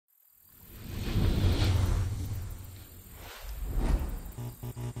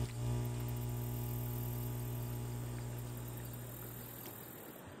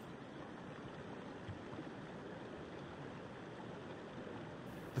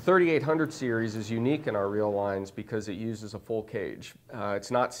The 3800 series is unique in our reel lines because it uses a full cage.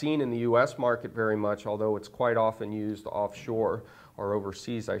 It's not seen in the U.S. market very much, although it's quite often used offshore, or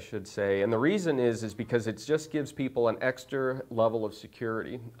overseas I should say. And the reason is because it just gives people an extra level of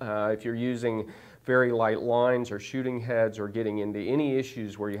security. If you're using very light lines or shooting heads or getting into any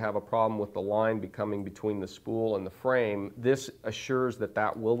issues where you have a problem with the line becoming between the spool and the frame, this assures that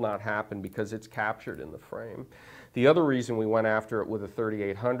that will not happen because it's captured in the frame. The other reason we went after it with a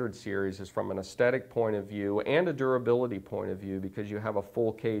 3800 series is from an aesthetic point of view and a durability point of view, because you have a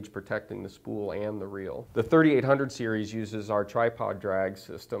full cage protecting the spool and the reel. The 3800 series uses our tripod drag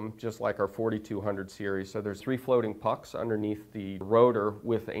system, just like our 4200 series. So there's 3 floating pucks underneath the rotor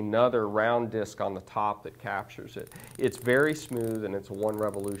with another round disc on the top that captures it. It's very smooth and it's a 1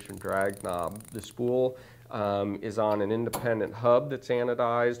 revolution drag knob. The spool is on an independent hub that's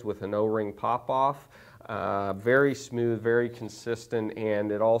anodized with an O-ring pop-off. Very smooth, very consistent,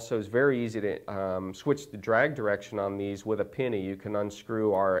 and it also is very easy to switch the drag direction on these with a penny. You can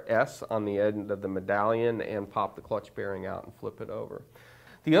unscrew our S on the end of the medallion and pop the clutch bearing out and flip it over.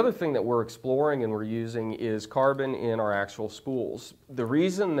 The other thing that we're exploring and we're using is carbon in our actual spools. The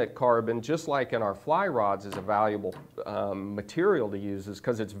reason that carbon, just like in our fly rods, is a valuable material to use is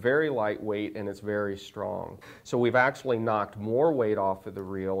because it's very lightweight and it's very strong. So we've actually knocked more weight off of the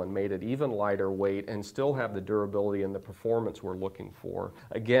reel and made it even lighter weight and still have the durability and the performance we're looking for.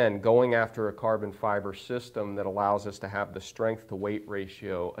 Again, going after a carbon fiber system that allows us to have the strength to weight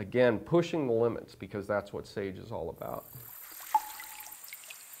ratio, again, pushing the limits, because that's what Sage is all about.